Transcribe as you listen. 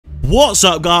What's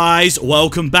up, guys?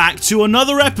 Welcome back to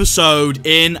another episode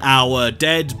in our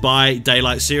Dead by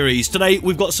Daylight series. Today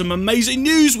we've got some amazing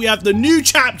news. We have the new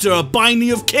chapter of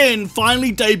Binding of Kin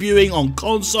finally debuting on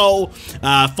console,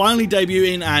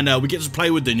 and we get to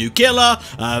play with the new killer,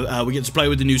 we get to play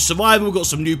with the new survivor, we've got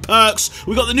some new perks,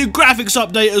 we've got the new graphics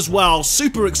update as well.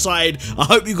 Super excited. I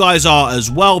hope you guys are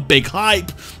as well. Big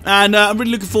hype, and I'm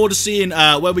really looking forward to seeing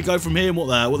where we go from here and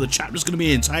what the chapter's going to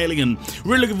be entailing, and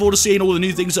really looking forward to seeing all the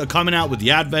new things that are coming out with the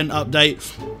Advent update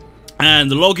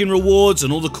and the login rewards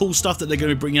and all the cool stuff that they're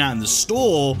going to be bringing out in the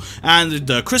store, and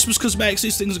the Christmas cosmetics.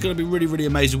 These things are going to be really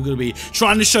amazing. We're going to be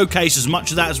trying to showcase as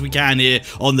much of that as we can here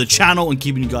on the channel and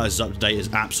keeping you guys as up to date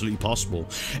as absolutely possible.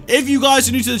 If you guys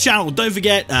are new to the channel, don't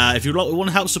forget, if you want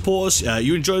to help support us,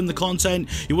 you're enjoying the content,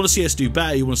 you want to see us do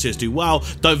better, you want to see us do well,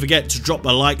 don't forget to drop a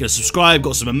like and a subscribe.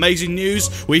 Got some amazing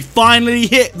news. We finally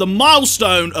hit the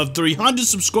milestone of 300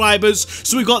 subscribers,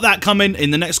 so we've got that coming in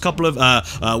the next couple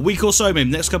of week or so, maybe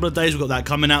the next couple of days. We've got that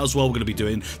coming out as well. We're going to be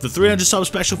doing the 300 sub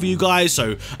special for you guys,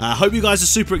 so I hope you guys are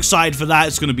super excited for that.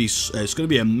 It's going to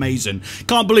be amazing.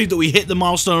 Can't believe that we hit the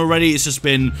milestone already. It's just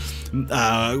been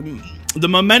the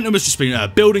momentum has just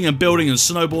been building and building and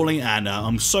snowballing, and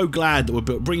I'm so glad that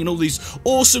we're bringing all these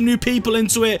awesome new people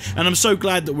into it, and I'm so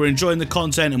glad that we're enjoying the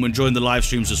content and we're enjoying the live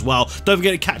streams as well. Don't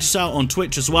forget to catch us out on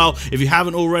Twitch as well. If you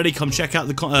haven't already, come check out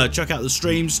the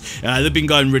streams. They've been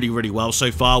going really well so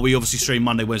far. We obviously stream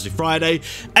Monday, Wednesday, Friday,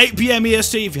 8 PM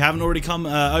EST. If you haven't already come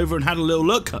over and had a little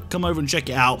look, come over and check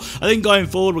it out. I think going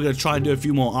forward we're going to try and do a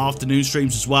few more afternoon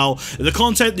streams as well. The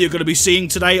content that you're going to be seeing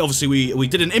today, obviously we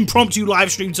did an impromptu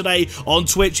live stream today on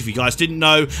Twitch, if you guys didn't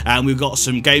know, and we've got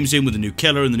some games in with the new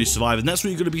killer and the new survivor, and that's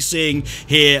what you're going to be seeing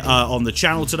here on the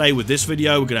channel today with this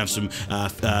video. We're going to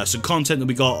have some content that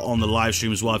we got on the live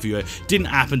stream as well, if you didn't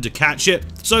happen to catch it.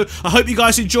 So I hope you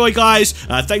guys enjoy, guys.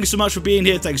 Thank you so much for being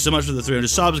here. Thanks so much for the 300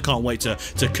 subs. I can't wait to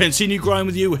continue growing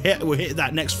with you. We'll hit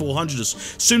that next 400 as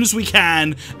soon as we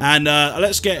can, and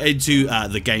let's get into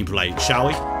the gameplay, shall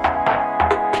we?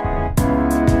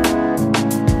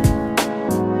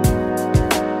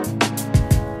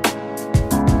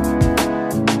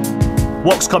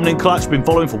 Wox coming in clutch, been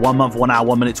following for 1 month, 1 hour,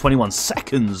 1 minute, 21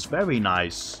 seconds. Very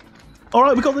nice. All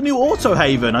right, we got the new Auto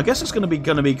Haven. I guess it's going to be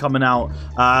coming out,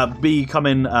 be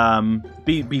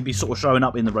sort of showing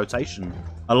up in the rotation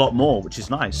a lot more, which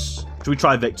is nice. Should we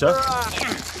try Victor?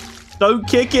 Don't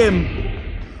kick him.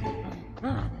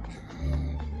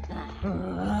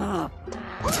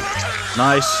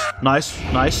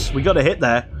 Nice. We got a hit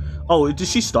there. Oh, did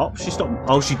she stop? She stopped.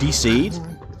 Oh, she DC'd.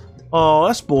 Oh,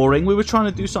 that's boring. We were trying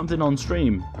to do something on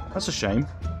stream. That's a shame.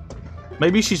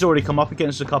 Maybe she's already come up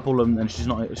against a couple and she's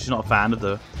not a fan of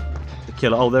the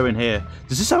killer. Oh, they're in here.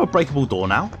 Does this have a breakable door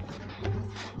now?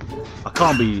 I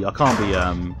can't be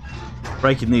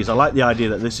breaking these. I like the idea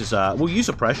that this is we'll use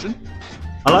oppression.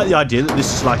 I like the idea that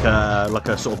this is like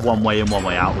a sort of one way in, one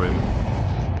way out room.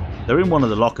 They're in one of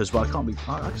the lockers, but I can't be.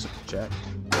 I guess I can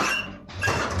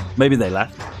check. Maybe they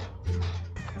left.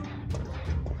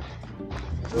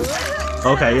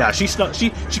 Okay, yeah, she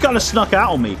kind of snuck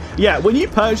out on me. Yeah, when you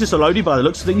purchase a Elodie, by the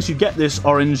looks of things, you get this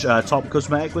orange top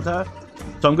cosmetic with her.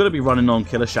 So I'm going to be running on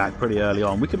Killer Shack pretty early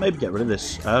on. We can maybe get rid of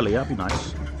this early. That'd be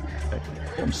nice. Okay,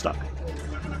 oh, I'm stuck.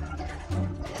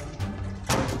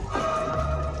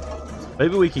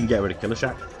 Maybe we can get rid of Killer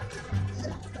Shack.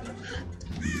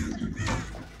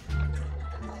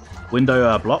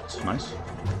 Window blocked. Nice.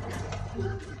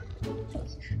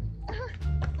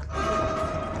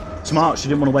 Smart. She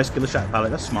didn't want to waste Killer Shack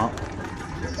pallet. That's smart.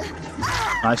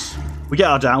 Nice. We get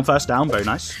our first down. Very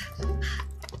nice.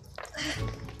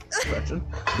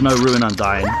 No Ruin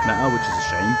Undying meta, which is a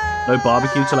shame. No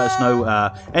barbecue to let us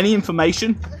know any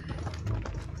information.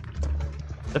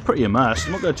 They're pretty immersed.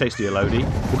 I'm not going to chase the Elodie.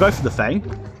 We'll go for the Fang.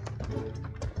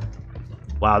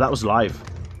 Wow, that was live.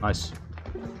 Nice.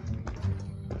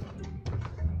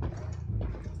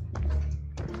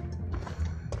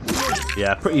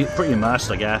 Yeah, pretty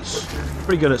immersed, I guess.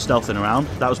 Pretty good at stealthing around.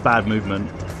 That was bad movement.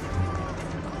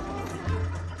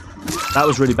 That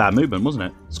was really bad movement, wasn't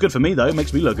it? It's good for me, though. It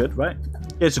makes me look good, right?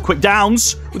 Here's some quick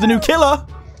downs with the new killer.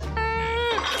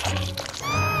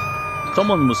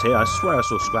 Someone was here. I swear I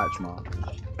saw scratch mark.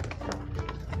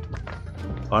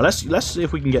 All right, let's see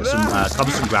if we can get some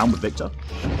cover some ground with Victor.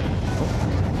 Oh.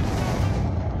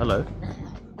 Hello.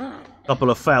 Couple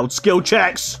of failed skill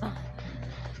checks.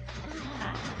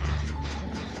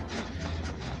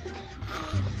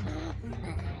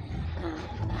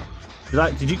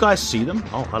 Did you guys see them?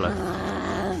 Oh, hello.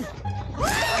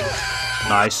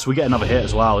 Nice. We get another hit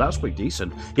as well. That was pretty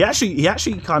decent. He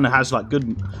actually kind of has like good.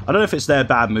 I don't know if it's their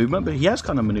bad movement, but he has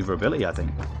kind of maneuverability, I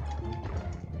think.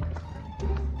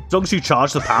 As long as you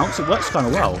charge the pounce, it works kind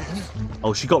of well.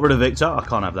 Oh, she got rid of Victor? I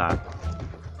can't have that.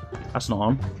 That's not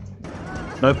on.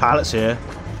 No pallets here.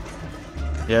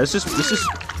 Yeah, this is...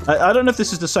 I don't know if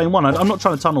this is the same one. I'm not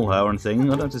trying to tunnel her or anything. I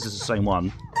don't know if this is the same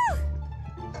one.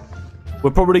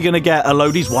 We're probably going to get a load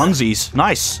of these onesies.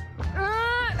 Nice.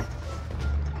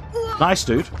 Nice,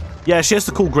 dude. Yeah, she has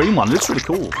the cool green one. It looks really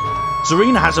cool.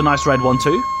 Zarina has a nice red one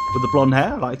too, with the blonde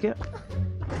hair. I like it.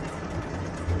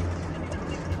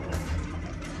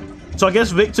 So I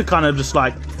guess Victor kind of just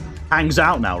like hangs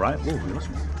out now, right? Ooh,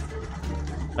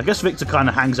 I guess Victor kind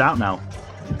of hangs out now.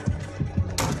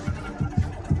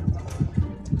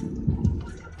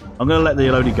 I'm going to let the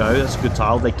Elodie go. That's a good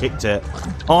tile. They kicked it.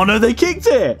 Oh no, they kicked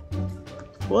it!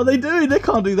 What are they doing? They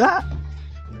can't do that.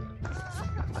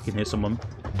 I can hear someone.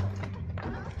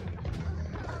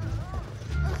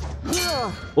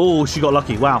 Oh, she got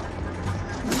lucky. Wow.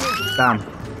 Damn.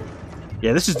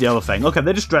 Yeah, this is the other thing. Okay,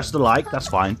 they're just dressed alike. That's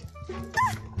fine.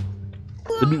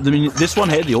 This one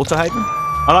here, the Auto Haven.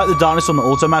 I like the darkness on the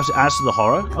auto maps. It adds to the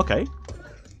horror. Okay.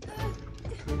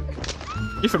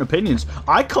 Different opinions.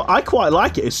 I quite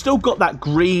like it. It's still got that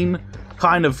green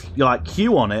kind of like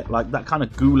hue on it, like that kind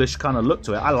of ghoulish kind of look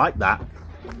to it. I like that.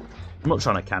 I'm not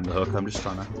trying to cam the hook. I'm just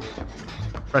trying to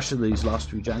pressure these last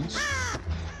few gens.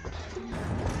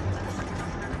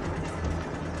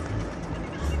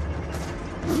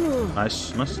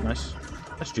 Nice, nice, nice.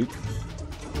 That's Duke.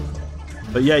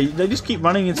 But yeah, they just keep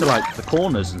running into like the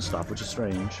corners and stuff, which is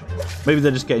strange. Maybe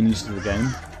they're just getting used to the game.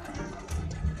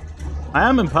 I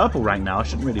am in purple rank now. I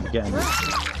shouldn't really be getting,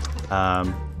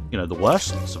 you know, the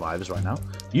worst survivors right now.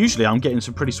 Usually, I'm getting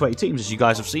some pretty sweaty teams, as you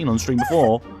guys have seen on stream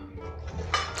before.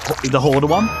 The Hoarder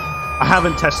one. I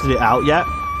haven't tested it out yet.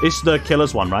 It's the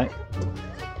Killers one, right?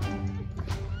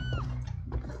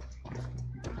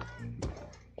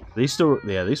 These still,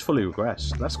 yeah, these fully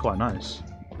regressed. That's quite nice.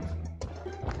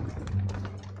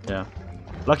 Yeah.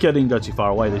 Lucky I didn't go too far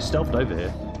away. They stealthed over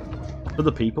here. But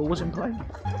the people was in play.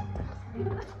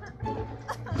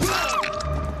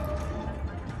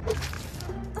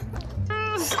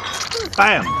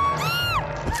 Bam!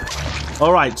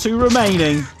 Alright, 2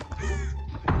 remaining.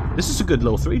 This is a good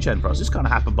little 3-gen for us. This kind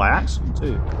of happened by accident,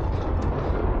 too.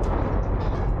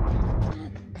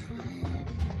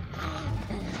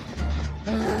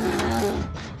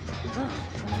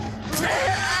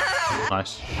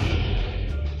 Nice.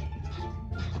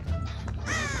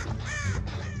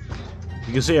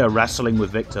 You can see her wrestling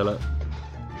with Victor, look.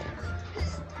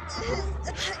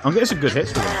 I'm getting some good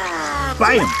hits with him.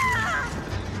 Bam!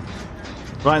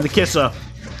 Right in the kisser.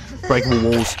 Breakable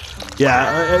walls.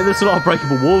 Yeah, there's a lot of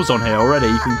breakable walls on here already.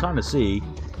 You can kind of see.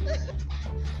 What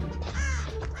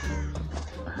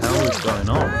the hell is going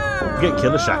on? You get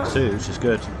killer shacks too, which is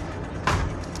good.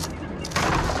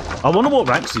 I wonder what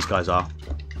ranks these guys are.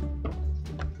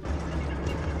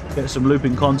 Get some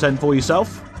looping content for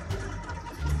yourself.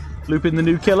 Looping the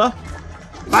new killer.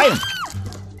 Bam!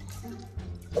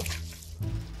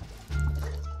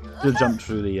 Should have jumped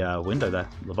through the window there,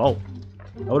 the vault.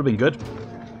 That would have been good.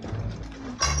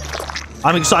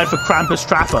 I'm excited for Krampus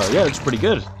Trapper. Yeah, looks pretty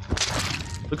good.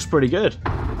 Looks pretty good.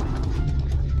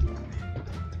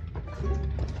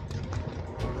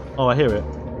 Oh, I hear it.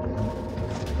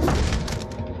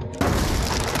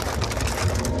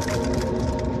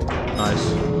 Nice.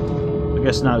 I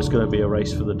guess now it's going to be a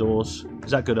race for the doors. Is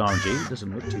that good RNG?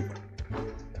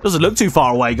 Doesn't look too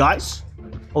far away, guys.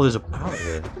 Oh, there's a pallet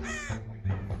here.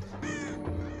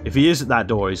 If he is at that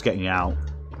door, he's getting out.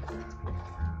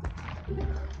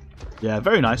 Yeah,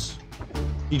 very nice.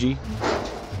 GG.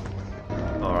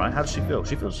 Alright, how does she feel?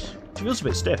 She feels a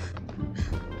bit stiff.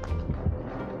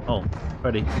 Oh,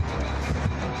 ready.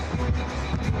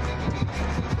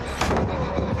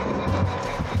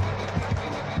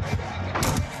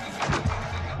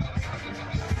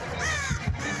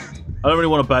 I don't really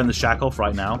want to burn the shack off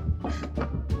right now.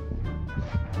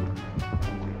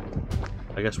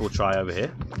 I guess we'll try over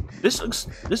here. This looks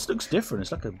different.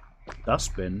 It's like a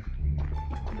dustbin.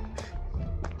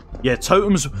 Yeah,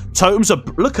 totems are,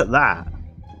 look at that.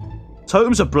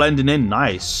 Totems are blending in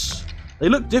nice. They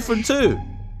look different too.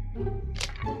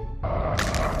 Look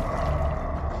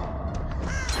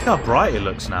how bright it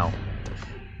looks now.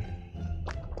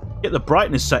 Get the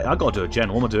brightness set. I gotta do a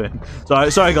gen. What am I doing?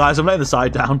 Sorry guys, I'm letting the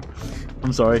side down.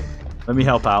 I'm sorry. Let me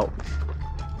help out.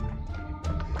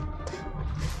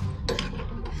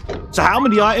 So how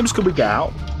many items can we get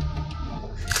out?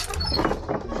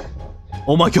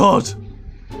 Oh my god.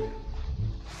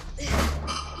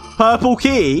 Purple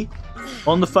key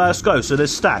on the first go. So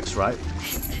there's stacks, right?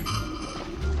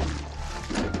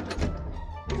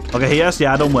 Okay, he has the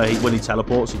add-on where when he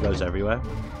teleports, he goes everywhere.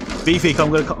 Beefy, I'm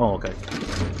gonna... Oh, okay.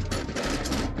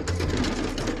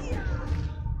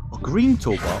 green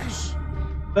toolbox.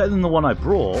 Better than the one I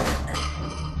brought.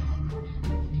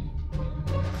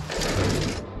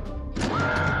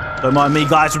 Don't mind me,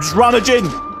 guys. I'm just rummaging.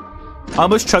 I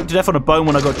almost choked to death on a bone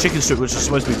when I got chicken strip, which is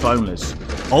supposed to be boneless.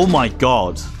 Oh my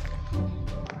god.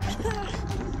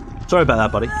 Sorry about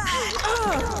that, buddy.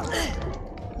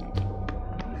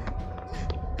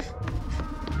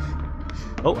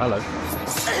 Oh, hello.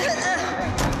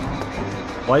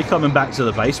 Why are you coming back to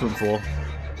the basement for?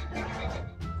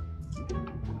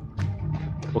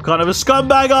 What kind of a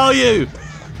scumbag are you?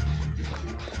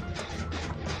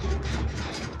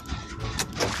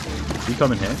 You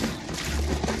coming here?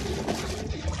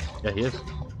 Yeah, he is.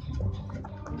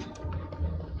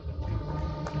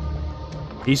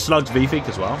 He slugged Vfeek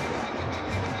as well.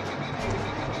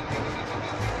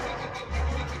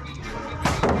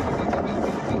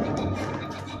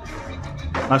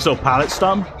 Nice little pallet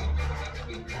stun.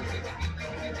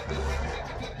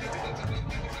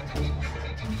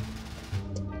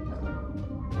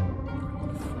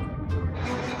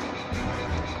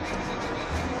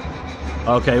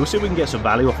 Okay, we'll see if we can get some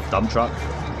value off of dump truck.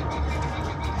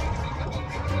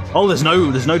 Oh, there's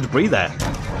no debris there.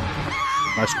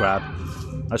 Nice grab.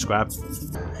 Nice grab.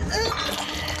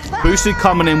 Boosted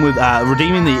coming in with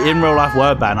redeeming the in real life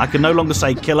word ban. I can no longer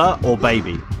say killer or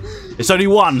baby. It's only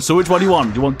one, so which one do you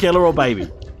want? Do you want killer or baby?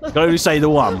 You can only say the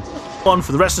one. On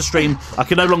for the rest of the stream, I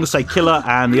can no longer say killer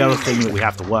and the other thing that we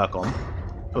have to work on.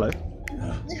 Hello.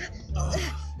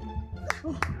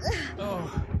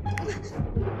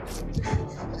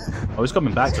 Oh, he's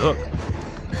coming back to hook.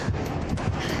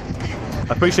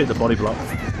 I appreciate the body block.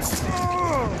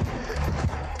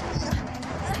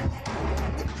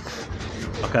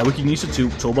 Okay, we can use the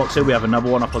toolbox here. We have another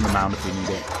one up on the mound if we need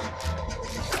it.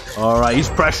 Alright, he's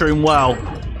pressuring well.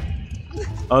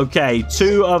 Okay,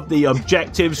 2 of the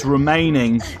objectives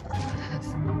remaining.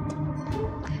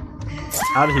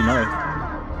 How did he know?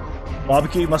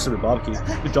 Barbecue? Must have been barbecue.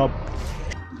 Good job.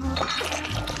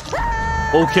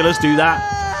 All killers do that.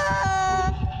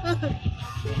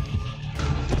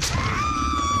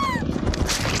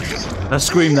 A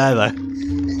scream there, though.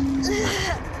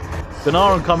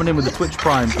 Ganaran coming in with the Twitch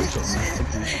Prime.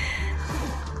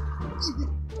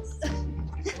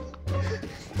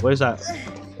 Where's that?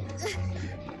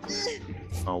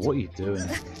 Oh, what are you doing?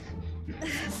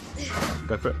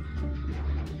 Go for it.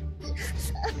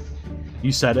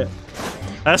 You said it.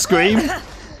 A scream.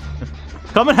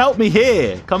 Come and help me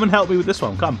here. Come and help me with this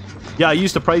one. Come. Yeah, I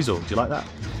used appraisal. Do you like that?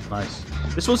 Nice.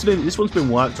 This one's been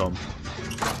worked on.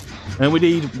 And we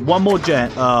need one more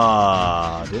gen.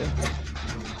 Ah, dear.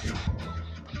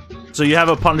 So you have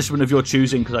a punishment of your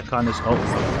choosing because I kind of. Oh,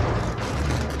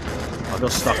 I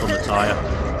got stuck on the tire.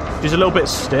 She's a little bit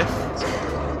stiff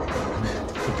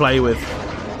to play with.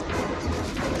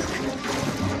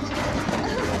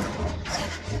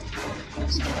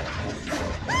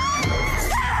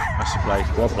 Nice play.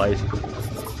 Well played.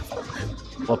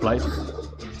 Well played.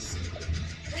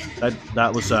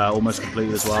 That was almost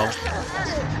complete as well.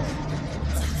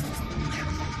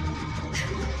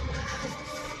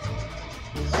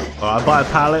 Alright, I buy a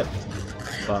pallet,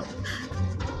 but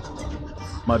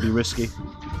might be risky.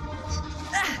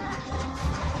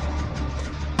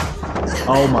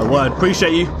 Oh my word,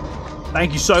 appreciate you.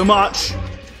 Thank you so much.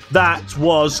 That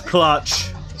was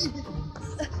clutch.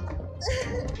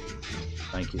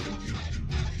 Thank you.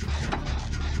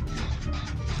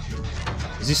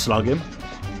 Is he slugging?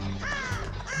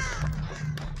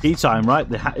 Key time, right?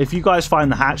 If you guys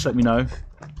find the hatch, let me know.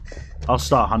 I'll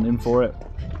start hunting for it.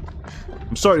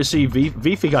 I'm sorry to see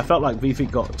Vfeek. I felt like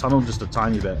Vfeek got tunneled just a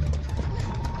tiny bit.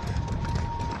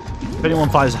 If anyone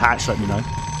finds a hatch, let me know.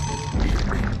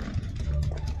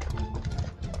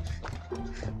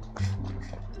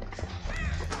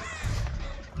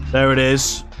 There it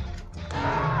is.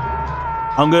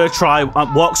 I'm gonna try,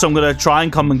 Wox, I'm gonna try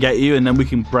and come and get you, and then we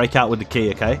can break out with the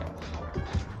key, okay?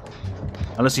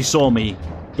 Unless he saw me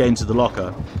get into the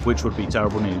locker, which would be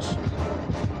terrible news.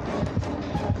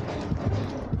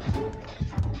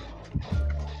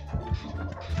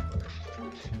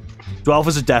 12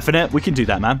 is a definite. We can do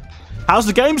that, man. How's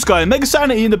the games going? Mega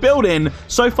Sanity in the building.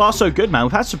 So far, so good, man.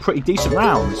 We've had some pretty decent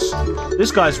rounds.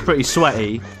 This guy's pretty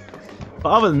sweaty. But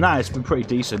other than that, it's been pretty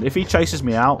decent. If he chases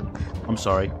me out, I'm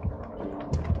sorry.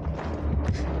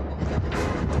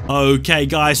 Okay,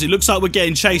 guys, it looks like we're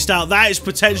getting chased out. That is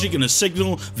potentially going to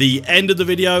signal the end of the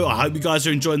video. I hope you guys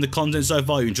are enjoying the content so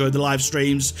far. You enjoyed the live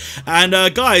streams. And,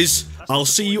 guys, I'll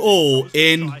see you all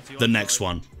in the next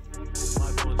one.